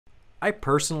I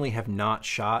personally have not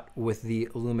shot with the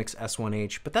Lumix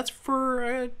S1H, but that's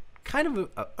for kind of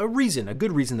a reason, a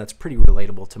good reason that's pretty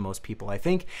relatable to most people, I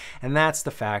think. And that's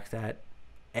the fact that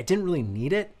I didn't really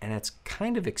need it, and it's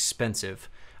kind of expensive,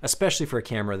 especially for a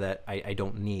camera that I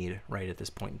don't need right at this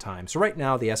point in time. So right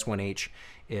now, the S1H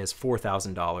is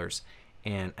 $4,000,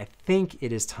 and I think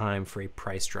it is time for a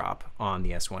price drop on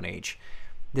the S1H.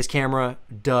 This camera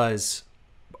does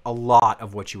a lot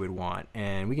of what you would want,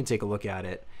 and we can take a look at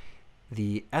it.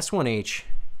 The S1H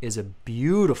is a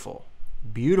beautiful,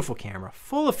 beautiful camera,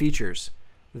 full of features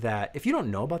that if you don't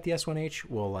know about the S1H,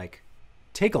 well, like,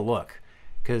 take a look,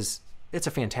 because it's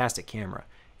a fantastic camera.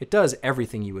 It does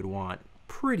everything you would want,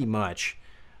 pretty much,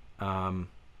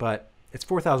 but it's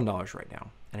 $4,000 right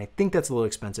now. And I think that's a little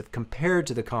expensive compared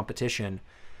to the competition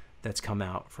that's come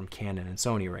out from Canon and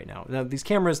Sony right now. Now, these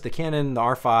cameras, the Canon, the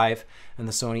R5, and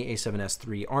the Sony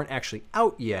A7S3 aren't actually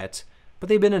out yet, but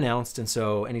they've been announced, and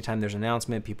so anytime there's an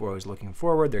announcement, people are always looking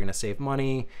forward. They're going to save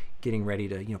money, getting ready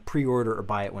to pre-order or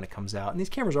buy it when it comes out. And these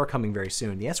cameras are coming very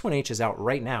soon. The S1H is out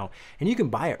right now, and you can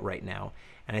buy it right now.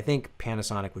 And I think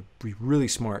Panasonic would be really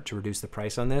smart to reduce the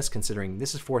price on this, considering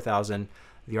this is $4,000.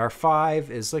 The R5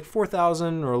 is like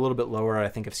 $4,000 or a little bit lower. I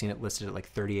think I've seen it listed at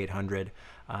like $3,800.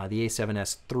 The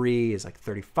A7S3 is like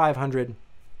 $3,500.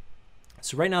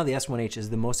 So right now the S1H is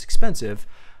the most expensive,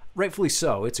 rightfully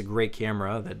so. It's a great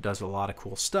camera that does a lot of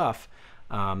cool stuff.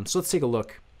 So let's take a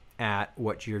look at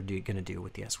what you're going to do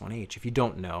with the S1H. If you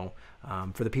don't know,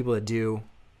 for the people that do,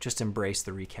 just embrace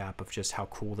the recap of just how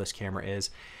cool this camera is.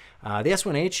 The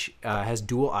S1H has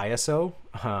dual ISO,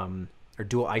 or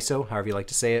dual ISO, however you like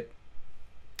to say it,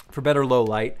 for better low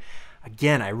light.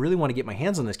 Again, I really want to get my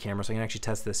hands on this camera so I can actually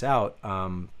test this out.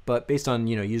 But based on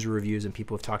user reviews and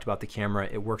people have talked about the camera,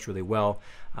 it works really well.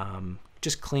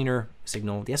 Just cleaner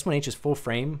signal. The S1H is full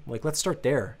frame. Like, let's start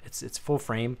there. It's full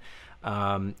frame.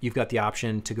 You've got the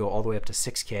option to go all the way up to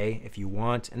 6K if you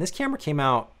want. And this camera came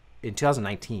out in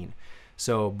 2019.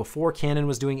 So before Canon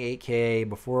was doing 8K,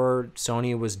 before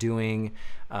Sony was doing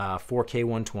 4K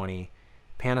 120,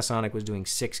 Panasonic was doing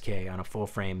 6K on a full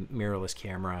frame mirrorless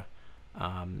camera,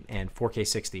 and 4K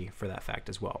 60 for that fact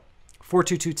as well.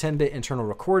 422 10-bit internal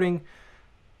recording,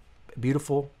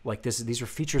 beautiful. Like these are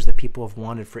features that people have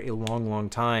wanted for a long, long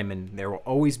time, and there will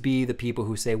always be the people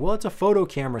who say, well, it's a photo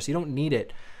camera, so you don't need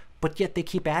it. But yet they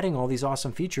keep adding all these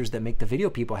awesome features that make the video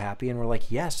people happy, and we're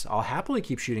like, yes, I'll happily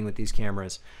keep shooting with these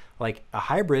cameras. Like, a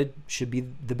hybrid should be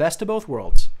the best of both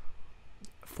worlds.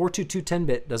 422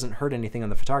 10-bit doesn't hurt anything on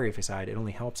the photography side. It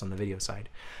only helps on the video side.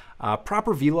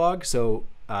 Proper vlog. So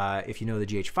if you know the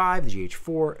GH5, the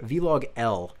GH4, Vlog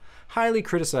L. Highly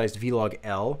criticized Vlog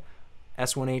L.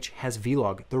 S1H has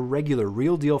Vlog, the regular,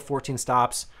 real deal 14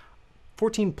 stops,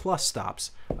 14 plus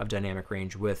stops of dynamic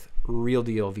range with real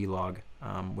deal Vlog,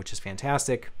 which is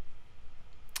fantastic.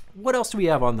 What else do we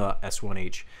have on the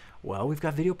S1H? Well, we've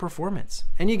got video performance.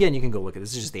 And again, you can go look at this.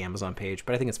 This is just the Amazon page,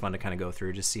 but I think it's fun to kind of go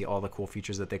through, just see all the cool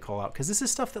features that they call out. Because this is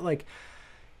stuff that like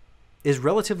is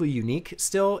relatively unique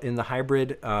still in the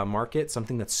hybrid market,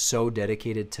 something that's so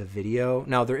dedicated to video.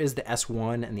 Now, there is the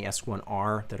S1 and the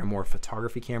S1R that are more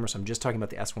photography cameras. So I'm just talking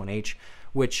about the S1H,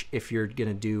 which if you're going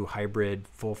to do hybrid,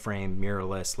 full frame,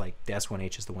 mirrorless, like the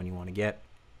S1H is the one you want to get.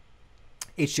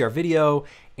 HDR video,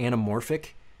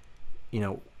 anamorphic.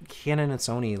 Canon and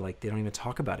Sony, like, they don't even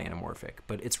talk about anamorphic,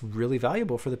 but it's really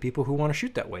valuable for the people who want to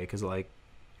shoot that way, because like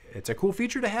it's a cool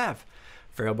feature to have.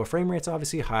 Variable frame rates,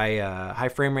 obviously, high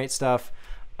frame rate stuff.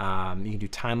 You can do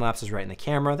time lapses right in the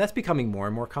camera. That's becoming more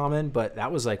and more common, but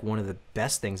that was like one of the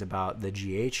best things about the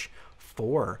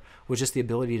GH4 was just the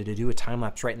ability to do a time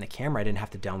lapse right in the camera. I didn't have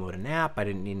to download an app. I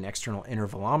didn't need an external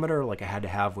intervalometer like I had to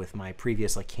have with my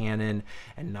previous like Canon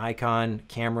and Nikon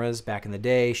cameras back in the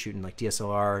day, shooting like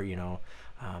DSLR,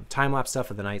 time lapse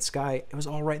stuff of the night sky. It was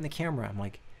all right in the camera. I'm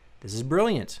like, this is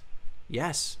brilliant.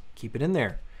 Yes, keep it in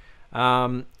there.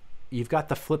 You've got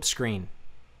the flip screen.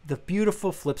 The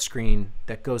beautiful flip screen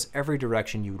that goes every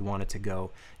direction you would want it to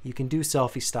go. You can do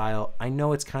selfie style. I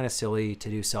know it's kind of silly to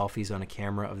do selfies on a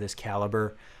camera of this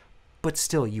caliber, but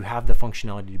still, you have the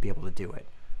functionality to be able to do it.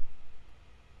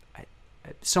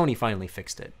 Sony finally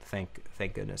fixed it. Thank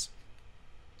goodness.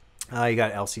 You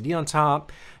got LCD on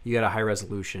top. You got a high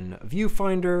resolution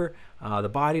viewfinder. The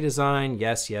body design,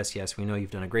 yes. We know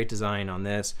you've done a great design on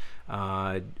this.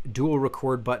 Dual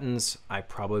record buttons. I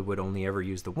probably would only ever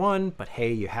use the one, but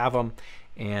hey, you have them.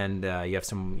 And you have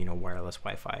some, wireless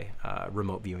Wi-Fi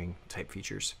remote viewing type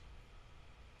features.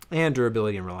 And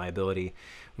durability and reliability.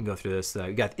 We can go through this.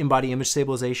 You got in-body image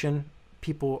stabilization.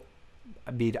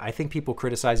 I think people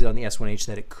criticize it on the S1H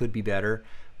that it could be better,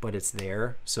 but it's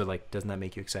there. So like, doesn't that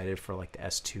make you excited for like the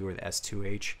S2 or the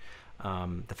S2H?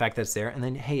 The fact that it's there, and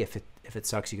then hey, if it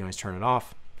sucks, you can always turn it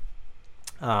off.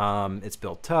 It's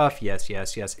built tough. Yes,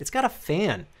 yes, yes. It's got a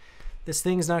fan. This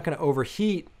thing's not going to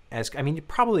overheat. I mean, you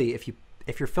probably,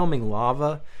 if you're filming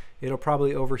lava, it'll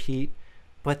probably overheat.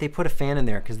 But they put a fan in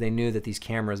there because they knew that these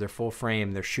cameras, they're full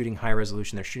frame, they're shooting high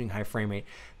resolution, they're shooting high frame rate.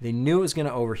 They knew it was going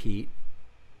to overheat,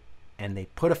 and they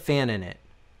put a fan in it.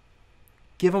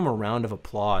 Give them a round of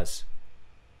applause.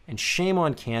 And shame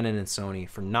on Canon and Sony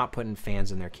for not putting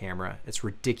fans in their camera. It's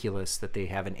ridiculous that they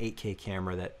have an 8K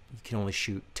camera that you can only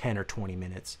shoot 10 or 20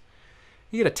 minutes.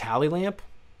 You get a tally lamp,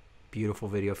 beautiful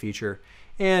video feature,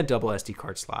 and double SD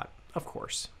card slot, of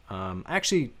course. I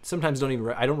actually sometimes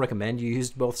I don't recommend you use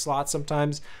both slots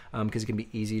sometimes because it can be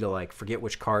easy to like forget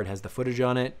which card has the footage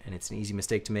on it, and it's an easy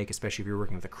mistake to make, especially if you're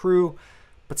working with a crew.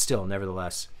 But still,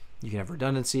 nevertheless, you can have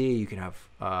redundancy, you can have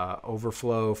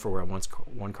overflow for where once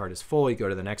one card is full, you go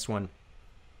to the next one.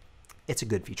 It's a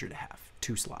good feature to have,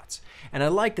 2 slots. And I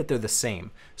like that they're the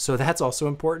same. So that's also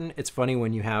important. It's funny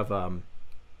when you have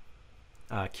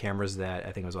cameras that,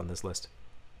 I think it was on this list,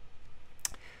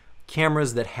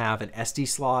 cameras that have an SD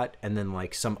slot and then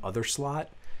like some other slot.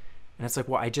 And it's like,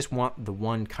 well, I just want the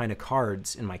one kind of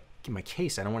cards in my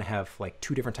case. I don't want to have like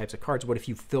 2 different types of cards. What if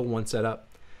you fill one set up,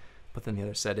 but then the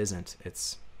other set isn't?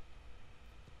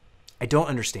 I don't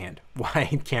understand why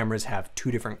cameras have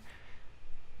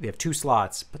they have 2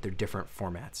 slots, but they're different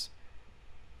formats.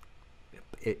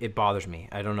 It bothers me.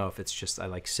 I don't know if it's just I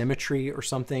like symmetry or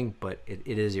something, but it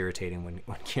is irritating when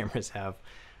cameras have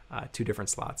 2 different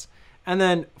slots. And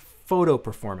then photo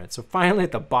performance. So finally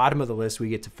at the bottom of the list, we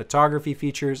get to photography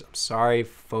features. I'm sorry,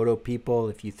 photo people,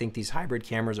 if you think these hybrid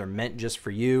cameras are meant just for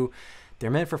you.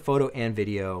 They're meant for photo and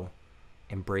video.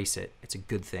 Embrace it. It's a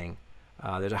good thing.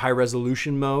 There's a high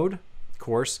resolution mode, of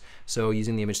course. So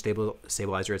using the image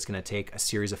stabilizer, it's going to take a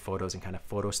series of photos and kind of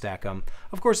photo stack them.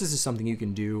 Of course, this is something you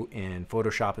can do in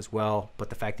Photoshop as well, but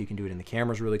the fact that you can do it in the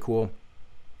camera is really cool.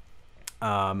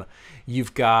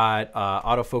 You've got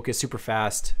autofocus, super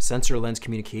fast sensor lens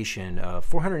communication,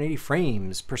 480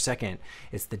 frames per second.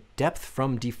 It's the depth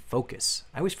from defocus.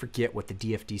 I always forget what the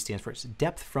DFD stands for. It's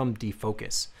depth from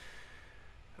defocus.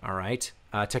 All right.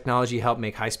 Technology helped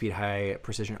make high-speed,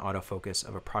 high-precision autofocus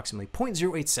of approximately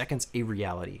 0.08 seconds a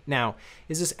reality. Now,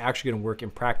 is this actually going to work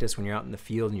in practice when you're out in the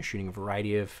field and you're shooting a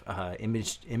variety of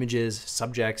images,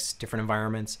 subjects, different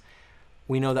environments?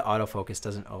 We know that autofocus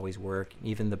doesn't always work.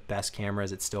 Even the best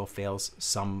cameras, it still fails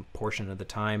some portion of the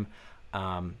time.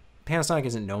 Panasonic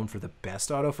isn't known for the best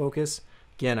autofocus.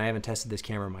 Again, I haven't tested this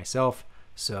camera myself,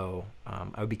 so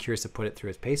I would be curious to put it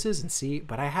through its paces and see.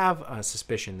 But I have a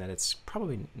suspicion that it's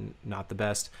probably not the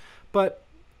best, but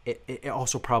it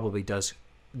also probably does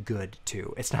good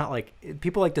too. It's not like,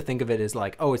 people like to think of it as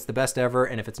like, oh, it's the best ever,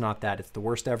 and if it's not that, it's the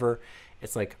worst ever.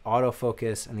 It's like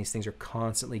autofocus, and these things are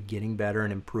constantly getting better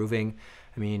and improving.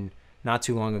 I mean, not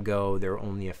too long ago, there were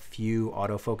only a few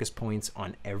autofocus points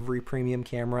on every premium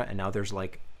camera, and now there's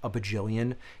like a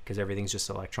bajillion because everything's just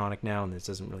electronic now, and this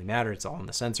doesn't really matter. It's all in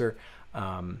the sensor.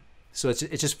 So it's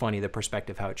just funny, the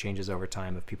perspective, how it changes over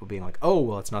time of people being like, oh,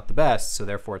 well, it's not the best, so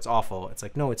therefore it's awful. It's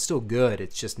like, no, it's still good.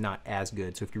 It's just not as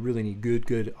good. So if you really need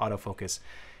good autofocus,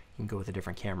 you can go with a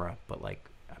different camera, but like,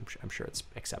 I'm sure it's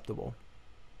acceptable.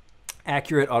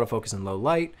 Accurate autofocus in low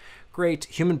light, great.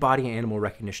 Human body and animal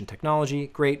recognition technology,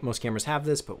 great. Most cameras have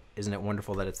this, but isn't it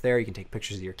wonderful that it's there? You can take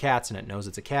pictures of your cats and it knows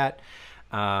it's a cat.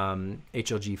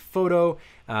 HLG photo,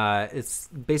 it's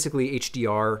basically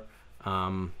HDR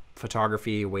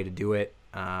photography, a way to do it,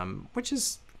 which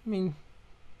is, I mean,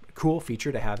 a cool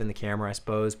feature to have in the camera, I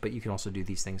suppose, but you can also do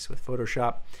these things with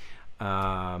Photoshop.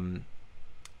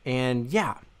 And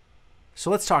yeah, so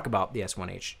let's talk about the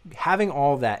S1H. Having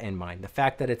all that in mind, the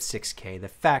fact that it's 6K, the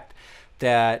fact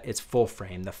that it's full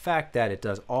frame, the fact that it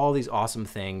does all these awesome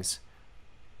things,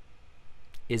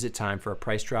 is it time for a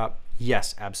price drop?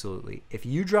 Yes, absolutely. If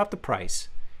you drop the price,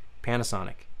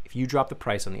 Panasonic, if you drop the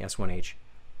price on the S1H,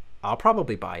 I'll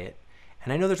probably buy it.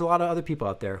 And I know there's a lot of other people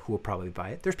out there who will probably buy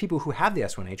it. There's people who have the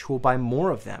S1H who will buy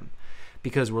more of them,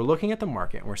 because we're looking at the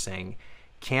market and we're saying,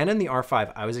 Canon, the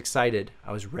R5, I was excited.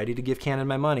 I was ready to give Canon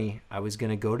my money. I was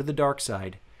going to go to the dark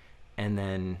side, and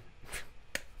then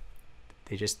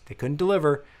they couldn't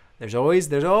deliver. There's always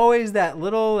that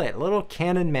little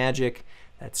Canon magic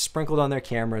that's sprinkled on their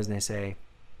cameras, and they say,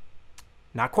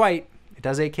 not quite. It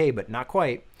does 8K, but not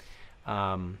quite.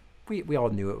 We all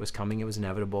knew it was coming. It was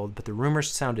inevitable, but the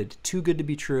rumors sounded too good to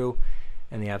be true,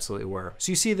 and they absolutely were.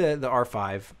 So you see the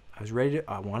R5.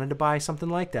 I wanted to buy something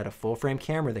like that, a full frame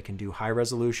camera that can do high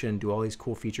resolution, do all these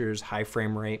cool features, high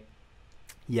frame rate.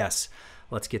 Yes,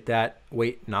 let's get that.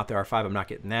 Wait, not the R5. I'm not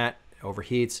getting that. It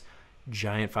overheats,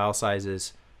 giant file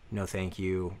sizes, no thank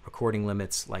you. Recording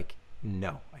limits, like,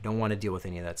 no, I don't want to deal with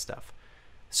any of that stuff.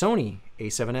 Sony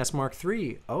A7S Mark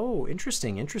III. Oh,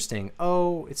 interesting, interesting.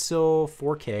 Oh, it's still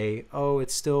 4K. Oh,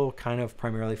 it's still kind of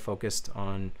primarily focused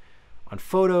on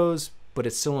photos, but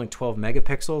it's still only 12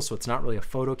 megapixels, so it's not really a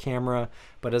photo camera,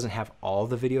 but it doesn't have all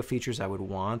the video features I would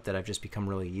want that I've just become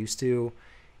really used to.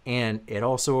 And it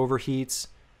also overheats.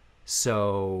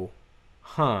 So,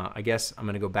 I guess I'm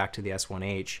gonna go back to the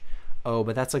S1H. Oh,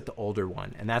 but that's like the older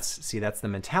one. And that's the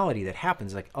mentality that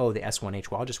happens. Like, oh, the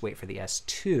S1H, well, I'll just wait for the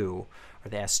S2 or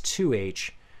the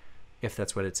S2H, if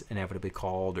that's what it's inevitably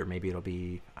called, or maybe it'll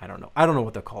be, I don't know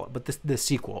what they'll call it, but the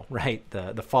sequel, right?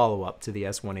 The follow-up to the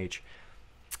S1H.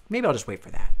 Maybe I'll just wait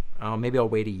for that. Maybe I'll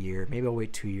wait a year. Maybe I'll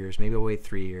wait 2 years. Maybe I'll wait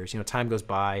 3 years. You know, time goes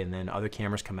by and then other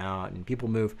cameras come out and people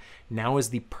move. Now is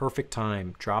the perfect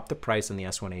time. Drop the price on the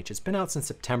S1H. It's been out since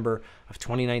September of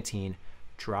 2019.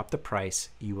 Drop the price.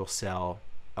 You will sell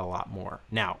a lot more.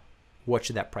 Now, what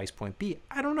should that price point be?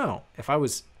 I don't know. If I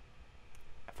was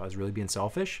really being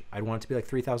selfish, I'd want it to be like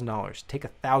 $3,000. Take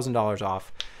 $1,000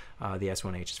 off the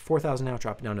S1H. It's $4,000 now,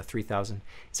 drop it down to $3,000.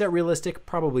 Is that realistic?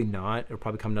 Probably not. It'll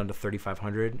probably come down to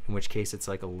 $3,500, in which case it's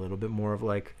like a little bit more of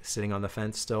like sitting on the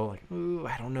fence still. Like, ooh,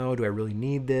 I don't know. Do I really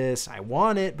need this? I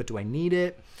want it, but do I need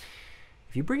it?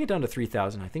 If you bring it down to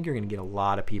 $3,000, I think you're going to get a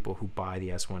lot of people who buy the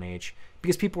S1H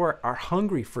because people are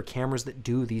hungry for cameras that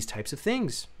do these types of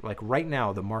things. Like right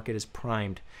now, the market is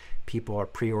primed. People are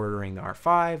pre-ordering the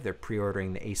R5. They're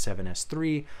pre-ordering the A7S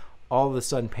III. All of a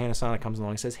sudden, Panasonic comes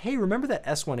along and says, hey, remember that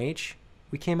S1H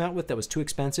we came out with that was too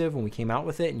expensive when we came out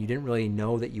with it and you didn't really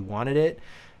know that you wanted it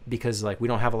because like we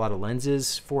don't have a lot of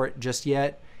lenses for it just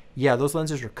yet? Yeah, those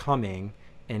lenses are coming,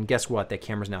 and guess what? That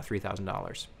camera's now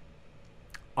 $3,000.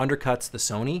 Undercuts the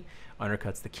Sony,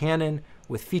 undercuts the Canon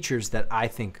with features that I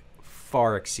think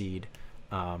far exceed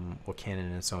what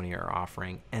Canon and Sony are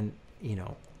offering. And you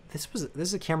know, this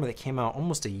is a camera that came out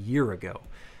almost a year ago,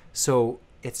 so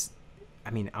it's, I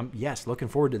mean, I'm looking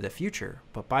forward to the future,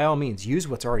 but by all means, use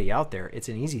what's already out there. It's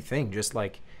an easy thing. Just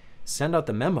like send out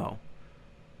the memo.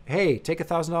 Hey, take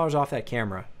 $1,000 off that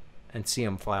camera and see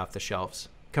them fly off the shelves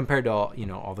compared to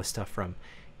all the stuff from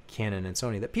Canon and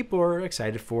Sony that people are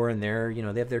excited for, and they're,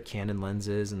 they have their Canon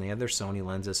lenses and they have their Sony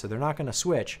lenses, so they're not going to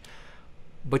switch.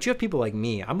 But you have people like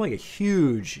me. I'm like a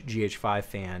huge GH5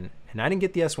 fan, and I didn't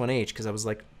get the S1H because I was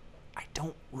like, I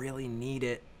don't really need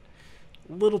it.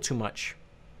 A little too much.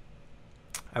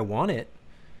 I want it,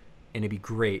 and it'd be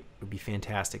great. It would be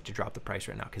fantastic to drop the price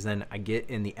right now because then I get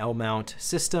in the L mount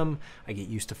system. I get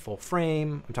used to full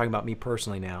frame. I'm talking about me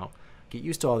personally now. Get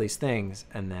used to all these things,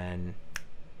 and then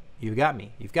you've got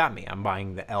me. You've got me. I'm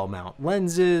buying the L mount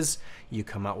lenses. You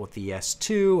come out with the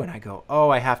S2, and I go, oh,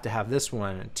 I have to have this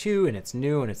one and two, and it's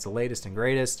new, and it's the latest and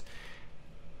greatest.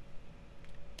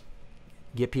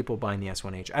 Get people buying the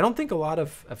S1H. I don't think a lot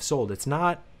have sold.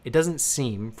 It doesn't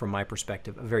seem, from my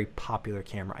perspective, a very popular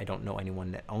camera. I don't know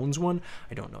anyone that owns one.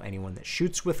 I don't know anyone that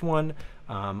shoots with one.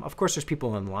 Of course, there's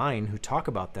people online who talk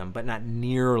about them, but not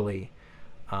nearly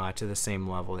to the same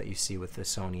level that you see with the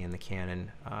Sony and the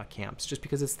Canon cams, just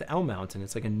because it's the L mount and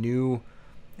it's like a new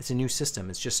system.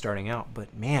 It's just starting out.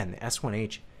 But man, the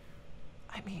S1H,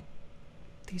 I mean,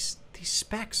 these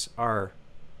specs are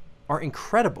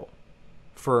incredible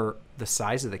for the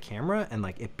size of the camera and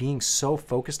like it being so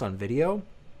focused on video.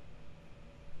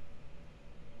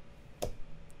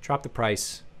 Drop the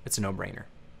price. It's a no-brainer.